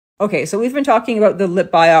Okay, so we've been talking about the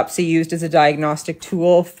lip biopsy used as a diagnostic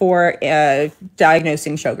tool for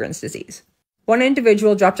diagnosing Sjogren's disease. One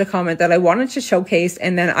individual dropped a comment that I wanted to showcase,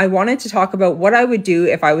 and then I wanted to talk about what I would do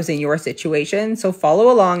if I was in your situation, so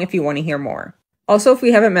follow along if you want to hear more. Also, if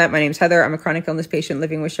we haven't met, my name's Heather. I'm a chronic illness patient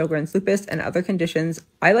living with Sjogren's lupus and other conditions.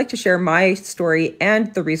 I like to share my story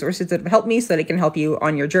and the resources that have helped me so that it can help you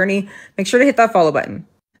on your journey. Make sure to hit that follow button.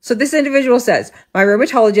 So this individual says, my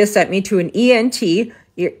rheumatologist sent me to an ENT,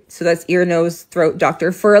 so that's ear, nose, throat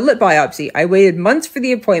doctor, for a lip biopsy. I waited months for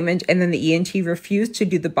the appointment and then the ENT refused to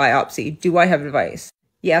do the biopsy. Do I have advice?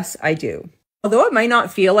 Yes, I do. Although it might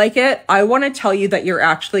not feel like it, I want to tell you that you're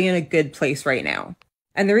actually in a good place right now.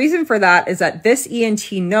 And the reason for that is that this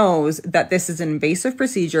ENT knows that this is an invasive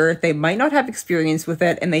procedure. They might not have experience with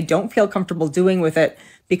it and they don't feel comfortable doing with it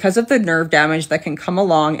because of the nerve damage that can come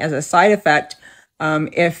along as a side effect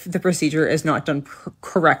if the procedure is not done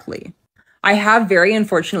correctly. I have very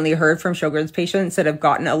unfortunately heard from Sjogren's patients that have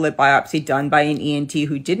gotten a lip biopsy done by an ENT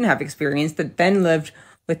who didn't have experience that then lived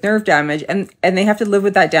with nerve damage and they have to live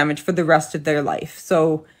with that damage for the rest of their life.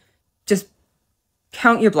 So just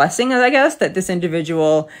count your blessings, I guess, that this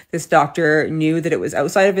individual, this doctor knew that it was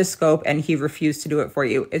outside of his scope and he refused to do it for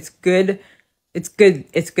you. It's good. It's good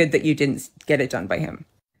that you didn't get it done by him.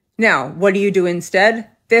 Now, what do you do instead?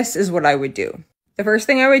 This is what I would do. The first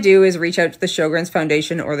thing I would do is reach out to the Sjogren's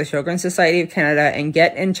Foundation or the Sjogren Society of Canada and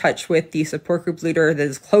get in touch with the support group leader that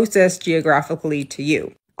is closest geographically to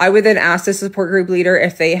you. I would then ask the support group leader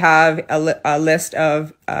if they have a list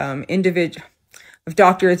of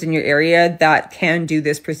doctors in your area that can do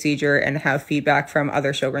this procedure and have feedback from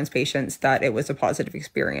other Sjogren's patients that it was a positive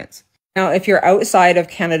experience. Now, if you're outside of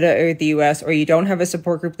Canada or the US or you don't have a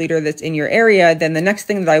support group leader that's in your area, then the next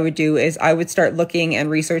thing that I would do is I would start looking and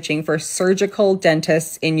researching for surgical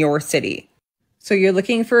dentists in your city. So you're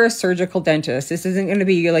looking for a surgical dentist. This isn't going to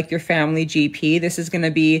be like your family GP. This is going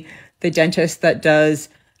to be the dentist that does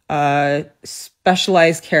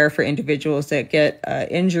specialized care for individuals that get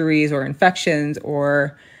injuries or infections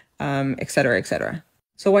or et cetera, et cetera.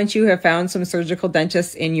 So once you have found some surgical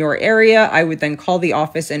dentists in your area, I would then call the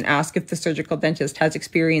office and ask if the surgical dentist has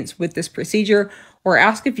experience with this procedure, or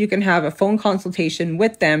ask if you can have a phone consultation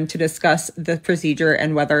with them to discuss the procedure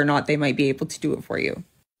and whether or not they might be able to do it for you.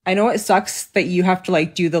 I know it sucks that you have to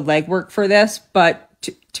do the legwork for this, but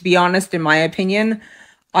to be honest, in my opinion,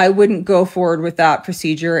 I wouldn't go forward with that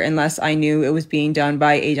procedure unless I knew it was being done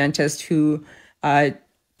by a dentist who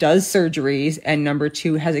does surgeries, and number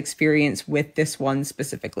two, has experience with this one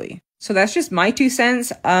specifically. So that's just my 2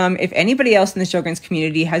 cents. If anybody else in the Sjogren's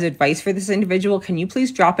community has advice for this individual, can you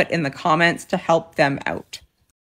please drop it in the comments to help them out?